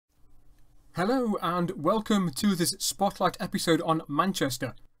Hello and welcome to this spotlight episode on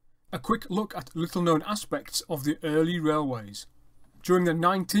Manchester, a quick look at little known aspects of the early railways. During the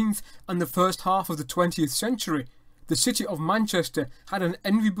 19th and the first half of the 20th century, the city of Manchester had an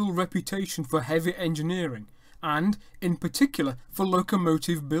enviable reputation for heavy engineering and, in particular, for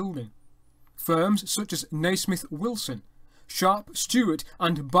locomotive building. Firms such as Naismith Wilson, Sharp Stewart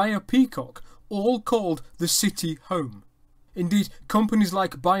and Bayer Peacock all called the city home. Indeed, companies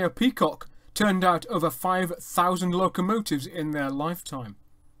like Bayer Peacock turned out over 5,000 locomotives in their lifetime.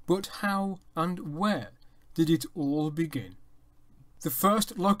 But how and where did it all begin? The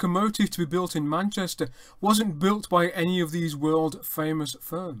first locomotive to be built in Manchester wasn't built by any of these world-famous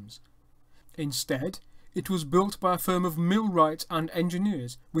firms. Instead, it was built by a firm of millwrights and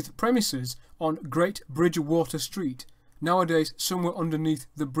engineers with premises on Great Bridgewater Street, nowadays somewhere underneath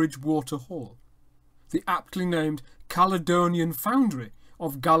the Bridgewater Hall. The aptly named Caledonian Foundry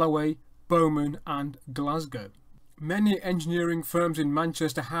of Galloway, Bowman and Glasgow. Many engineering firms in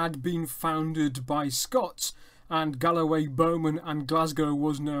Manchester had been founded by Scots, and Galloway, Bowman and Glasgow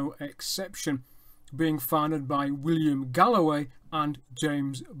was no exception, being founded by William Galloway and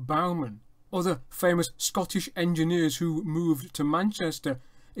James Bowman. Other famous Scottish engineers who moved to Manchester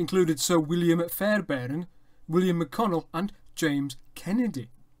included Sir William Fairbairn, William McConnell and James Kennedy.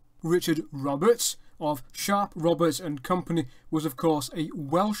 Richard Roberts of Sharp Roberts and Company was of course a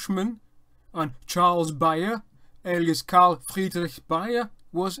Welshman, and Charles Bayer, alias Karl Friedrich Bayer,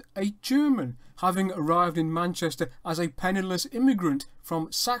 was a German, having arrived in Manchester as a penniless immigrant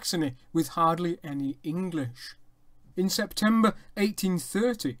from Saxony with hardly any English. In September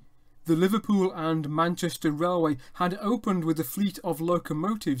 1830, the Liverpool and Manchester Railway had opened with a fleet of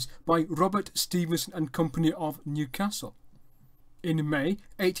locomotives by Robert Stephenson and Company of Newcastle. In May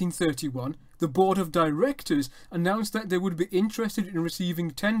 1831, the Board of Directors announced that they would be interested in receiving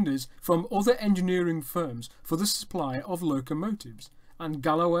tenders from other engineering firms for the supply of locomotives, and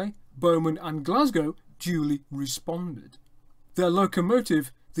Galloway, Bowman and Glasgow duly responded. Their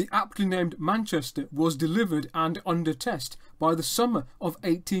locomotive, the aptly named Manchester, was delivered and under test by the summer of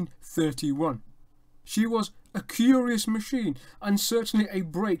 1831. She was a curious machine and certainly a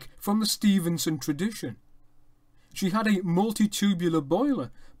break from the Stephenson tradition. She had a multi-tubular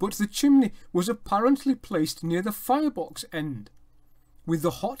boiler, but the chimney was apparently placed near the firebox end, with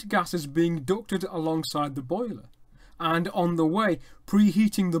the hot gases being ducted alongside the boiler, and on the way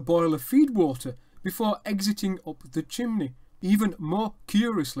preheating the boiler feed water before exiting up the chimney. Even more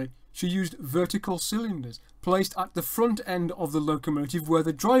curiously, she used vertical cylinders placed at the front end of the locomotive where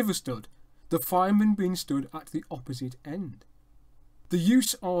the driver stood, the fireman being stood at the opposite end. The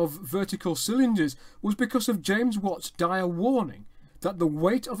use of vertical cylinders was because of James Watt's dire warning that the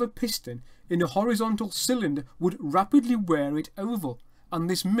weight of a piston in a horizontal cylinder would rapidly wear it oval, and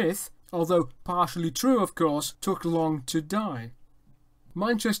this myth, although partially true of course, took long to die.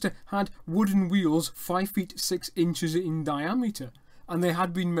 Manchester had wooden wheels 5 feet 6 inches in diameter, and they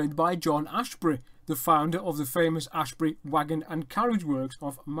had been made by John Ashbury, the founder of the famous Ashbury Wagon and Carriage Works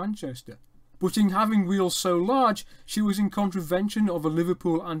of Manchester. But in having wheels so large, she was in contravention of a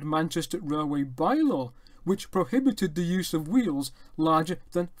Liverpool and Manchester Railway bylaw, which prohibited the use of wheels larger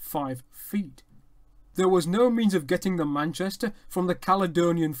than 5 feet. There was no means of getting the Manchester from the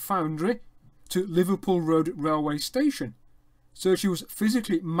Caledonian Foundry to Liverpool Road Railway Station, so she was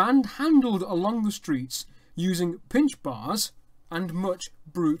physically manhandled along the streets using pinch bars and much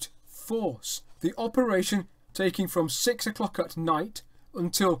brute force, the operation taking from 6 o'clock at night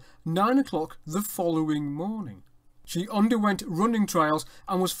until 9 o'clock the following morning. She underwent running trials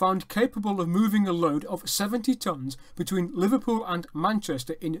and was found capable of moving a load of 70 tons between Liverpool and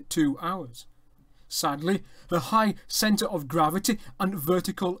Manchester in 2 hours. Sadly, her high centre of gravity and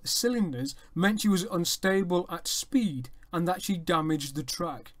vertical cylinders meant she was unstable at speed and that she damaged the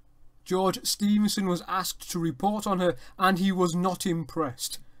track. George Stephenson was asked to report on her and he was not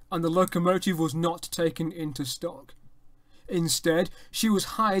impressed, and the locomotive was not taken into stock. Instead, she was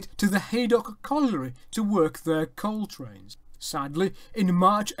hired to the Haydock Colliery to work their coal trains. Sadly, in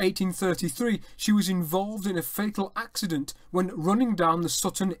March 1833, she was involved in a fatal accident when running down the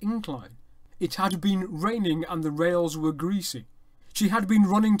Sutton Incline. It had been raining and the rails were greasy. She had been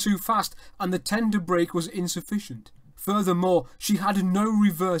running too fast and the tender brake was insufficient. Furthermore, she had no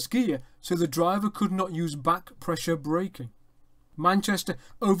reverse gear, so the driver could not use back pressure braking. Manchester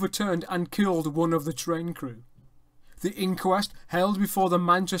overturned and killed one of the train crew. The inquest held before the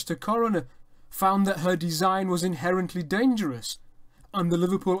Manchester coroner found that her design was inherently dangerous, and the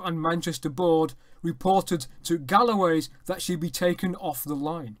Liverpool and Manchester board reported to Galloway's that she be taken off the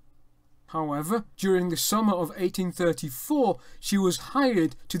line. However, during the summer of 1834, she was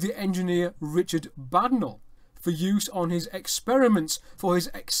hired to the engineer Richard Badnell for use on his experiments for his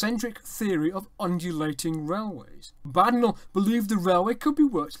eccentric theory of undulating railways. Badnell believed the railway could be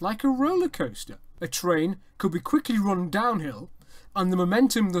worked like a roller coaster. A train could be quickly run downhill, and the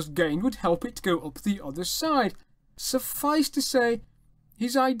momentum thus gained would help it go up the other side. Suffice to say,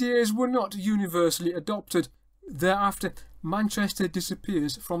 his ideas were not universally adopted. Thereafter, Manchester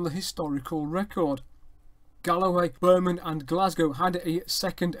disappears from the historical record. Galloway, Birmingham and Glasgow had a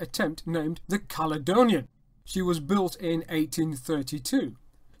second attempt named the Caledonian. She was built in 1832.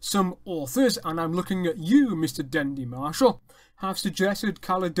 Some authors, and I'm looking at you, Mr. Dendy Marshall, have suggested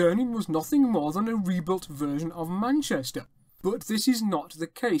Caledonian was nothing more than a rebuilt version of Manchester. But this is not the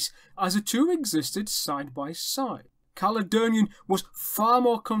case, as the two existed side by side. Caledonian was far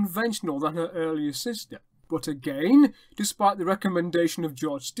more conventional than her earlier sister. But again, despite the recommendation of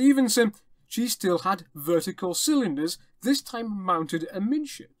George Stephenson, she still had vertical cylinders, this time mounted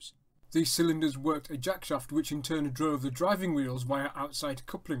amidships. These cylinders worked a jackshaft which in turn drove the driving wheels via outside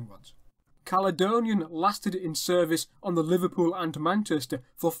coupling rods. Caledonian lasted in service on the Liverpool and Manchester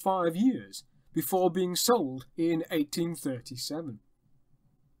for 5 years, before being sold in 1837.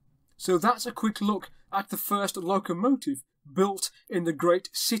 So that's a quick look at the first locomotive built in the great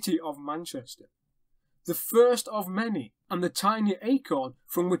city of Manchester. The first of many, and the tiny acorn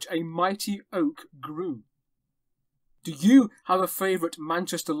from which a mighty oak grew. Do you have a favourite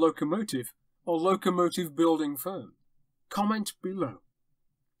Manchester locomotive or locomotive building firm? Comment below.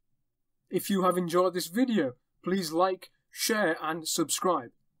 If you have enjoyed this video, please like, share and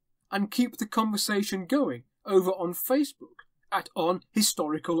subscribe. And keep the conversation going over on Facebook at On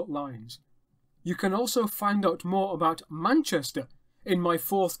Historical Lines. You can also find out more about Manchester in my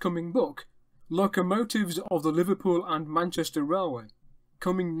forthcoming book, Locomotives of the Liverpool and Manchester Railway,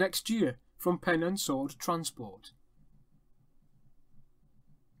 coming next year from Pen and Sword Transport.